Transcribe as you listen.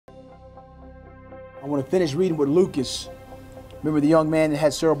I want to finish reading with Lucas. Remember the young man that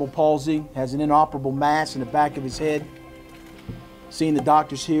had cerebral palsy, has an inoperable mass in the back of his head? Seeing the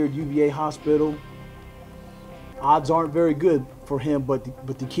doctors here at UVA Hospital, odds aren't very good for him, but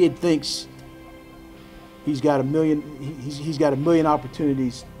the kid thinks he's got a million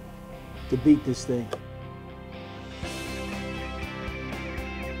opportunities to beat this thing.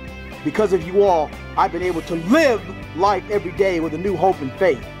 Because of you all, I've been able to live life every day with a new hope and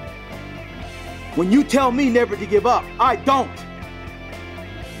faith. When you tell me never to give up, I don't.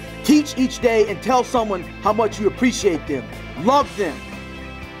 Teach each day and tell someone how much you appreciate them, love them,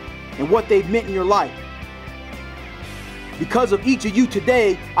 and what they've meant in your life. Because of each of you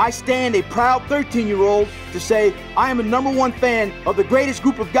today, I stand a proud 13-year-old to say I am a #1 fan of the greatest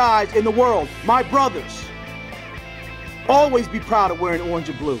group of guys in the world, my brothers. Always be proud of wearing orange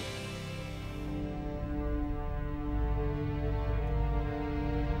and blue.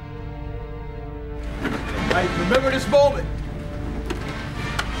 Right, remember this moment.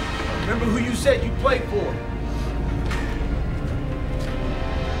 Remember who you said you played for.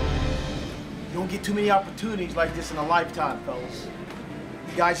 You don't get too many opportunities like this in a lifetime, fellas.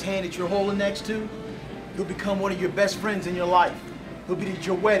 The guy's hand that you're holding next to, he'll become one of your best friends in your life. He'll be at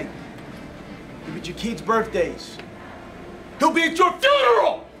your wedding. He'll be at your kids' birthdays. He'll be at your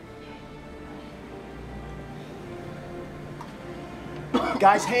funeral! The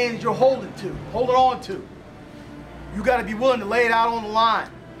guy's hand you're holding on to. You gotta be willing to lay it out on the line.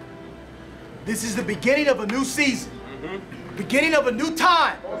 This is the beginning of a new season. Beginning of a new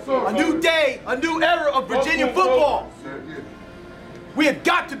time, a new day, a new era of Virginia football. We have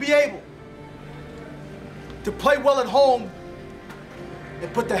got to be able to play well at home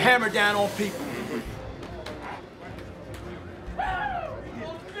and put the hammer down on people.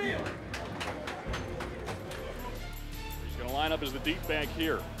 He's going to line up as the deep back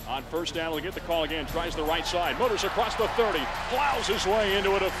here. On first down, he'll get the call again, tries the right side, motors across the 30, plows his way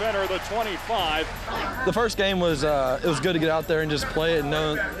into a defender, the 25. The first game was, it was good to get out there and just play it and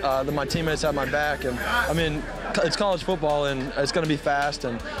know that my teammates have my back. And I mean, it's college football and it's going to be fast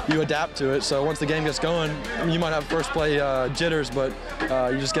and you adapt to it. So once the game gets going, I mean, you might have first play jitters, but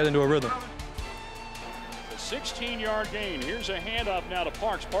you just get into a rhythm. 16-yard gain. Here's a handoff now to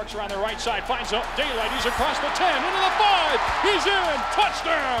Parks. Parks around the right side, finds up daylight. He's across the 10, into the 5. He's in.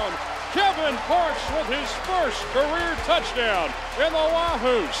 Touchdown! Kevin Parks with his first career touchdown. And the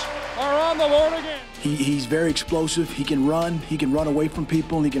Wahoos are on the board again. He's very explosive. He can run away from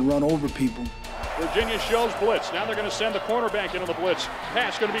people, and he can run over people. Virginia shows blitz. Now they're going to send the cornerback into the blitz.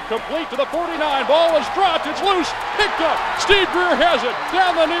 Pass going to be complete to the 49. Ball is dropped. It's loose. Picked up. Steve Greer has it.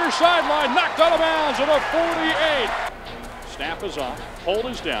 Down the near sideline. Knocked out of bounds at a 48. Snap is up. Hold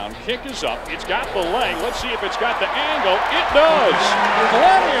is down. Kick is up. It's got the leg. Let's see if it's got the angle. It does.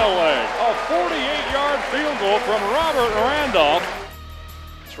 Plenty of leg. A 48-yard field goal from Robert Randolph.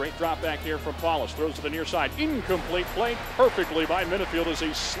 Straight drop back here from Paulus. Throws to the near side. Incomplete. Played perfectly by Minifield as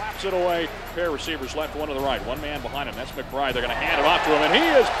he slaps it away. Pair of receivers left, one to the right. One man behind him. That's McBride. They're going to hand it off to him, and he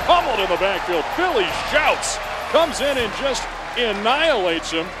is pummeled in the backfield. Billy Shouts comes in and just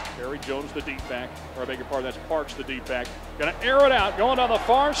annihilates him. Terry Jones, the deep back. Or I beg your pardon, that's Parks, the deep back. Going to air it out. Going down the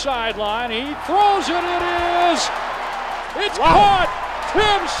far sideline. He throws it. It is. It's caught.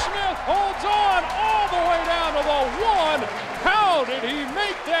 Tim Smith holds on all the way down to the 1. How did he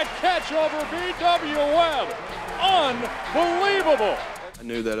make that catch over B.W. Webb? Unbelievable. I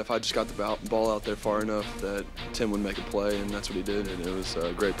knew that if I just got the ball out there far enough that Tim would make a play, and that's what he did, and it was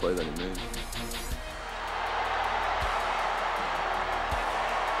a great play that he made.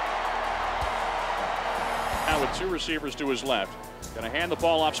 Now with two receivers to his left. Going to hand the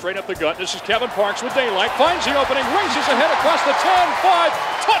ball off straight up the gut. This is Kevin Parks with daylight. Finds the opening, races ahead across the 10-5.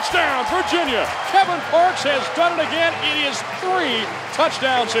 Touchdown, Virginia. Kevin Parks has done it again. It is 3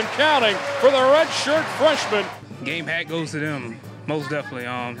 touchdowns and counting for the redshirt freshman. Game hat goes to them, most definitely.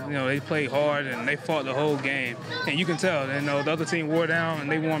 You know, they played hard and they fought the whole game. And you can tell, you know, the other team wore down and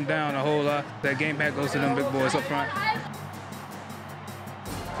they warmed down a whole lot. That game hat goes to them big boys up front.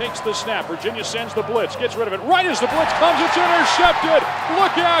 Takes the snap. Virginia sends the blitz. Gets rid of it. Right as the blitz comes, it's intercepted.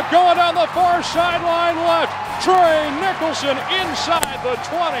 Look out. Going down the far sideline left. Trey Nicholson inside the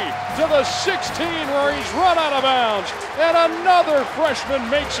 20 to the 16 where he's run out of bounds. And another freshman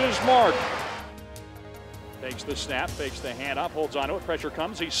makes his mark. Takes the snap, fakes the handoff, holds on to it. Pressure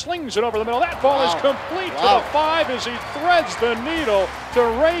comes. He slings it over the middle. That ball is complete to the 5 as he threads the needle to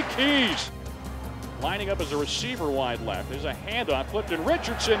Ray Keys. Lining up as a receiver wide left. There's a handoff. Clifton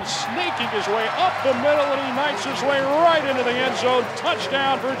Richardson sneaking his way up the middle, and he knifes his way right into the end zone.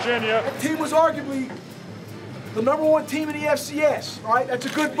 Touchdown, Virginia. The team was arguably the #1 team in the FCS, right? That's a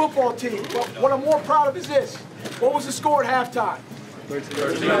good football team. But what I'm more proud of is this. What was the score at halftime?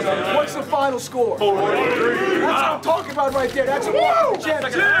 What's the final score? 43. That's what I'm talking about right there. That's a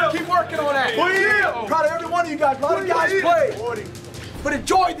championship. Keep working on that. Proud of every one of you guys. A lot of guys played. But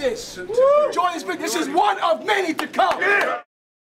enjoy this. Enjoy this. This is one of many to come.